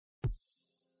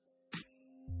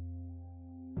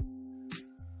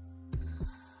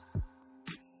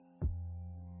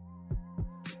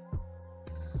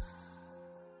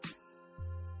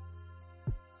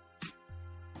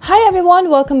everyone,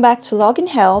 welcome back to Login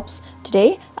Helps.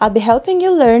 Today I'll be helping you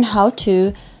learn how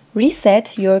to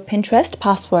reset your Pinterest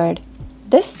password.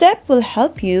 This step will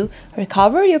help you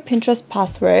recover your Pinterest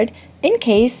password in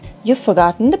case you've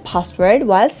forgotten the password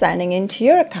while signing into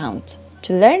your account.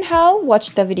 To learn how,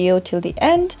 watch the video till the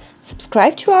end.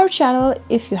 Subscribe to our channel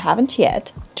if you haven't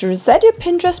yet. To reset your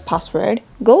Pinterest password,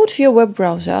 go to your web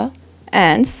browser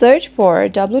and search for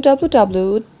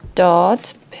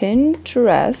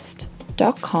www.pinterest.com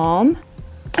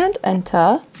and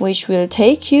enter, which will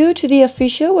take you to the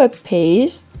official web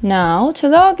page. Now to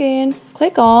log in,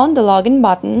 click on the login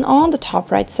button on the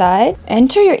top right side.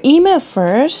 Enter your email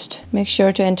first. Make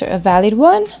sure to enter a valid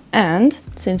one. And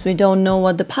since we don't know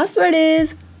what the password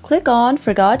is, click on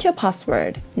forgot your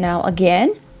password. Now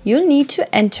again, you'll need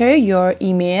to enter your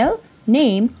email,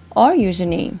 name or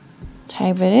username.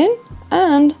 Type it in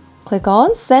and click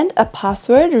on send a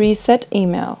password reset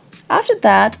email. After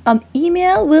that, an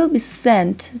email will be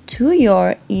sent to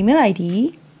your email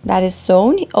ID that is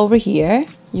shown over here.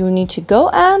 You'll need to go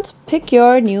and pick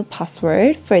your new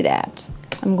password for that.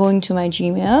 I'm going to my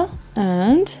Gmail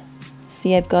and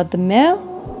see I've got the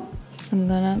mail. I'm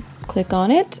gonna click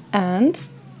on it and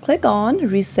click on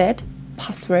reset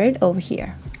password over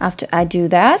here. After I do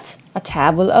that, a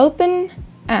tab will open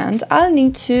and I'll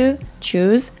need to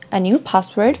choose a new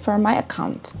password for my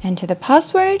account. Enter the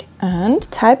password and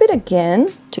type it again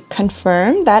to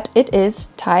confirm that it is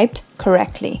typed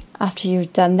correctly. After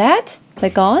you've done that,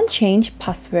 click on change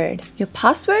password. Your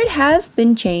password has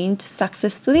been changed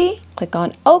successfully. Click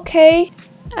on OK,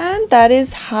 and that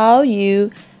is how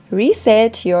you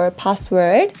reset your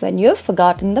password when you've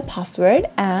forgotten the password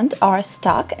and are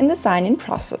stuck in the sign-in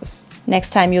process.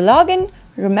 Next time you log in,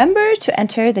 remember to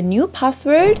enter the new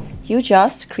password you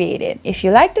just created. If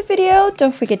you liked the video,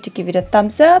 don't forget to give it a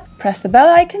thumbs up, press the bell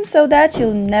icon so that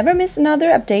you'll never miss another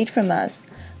update from us.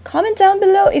 Comment down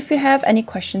below if you have any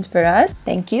questions for us.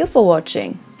 Thank you for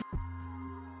watching.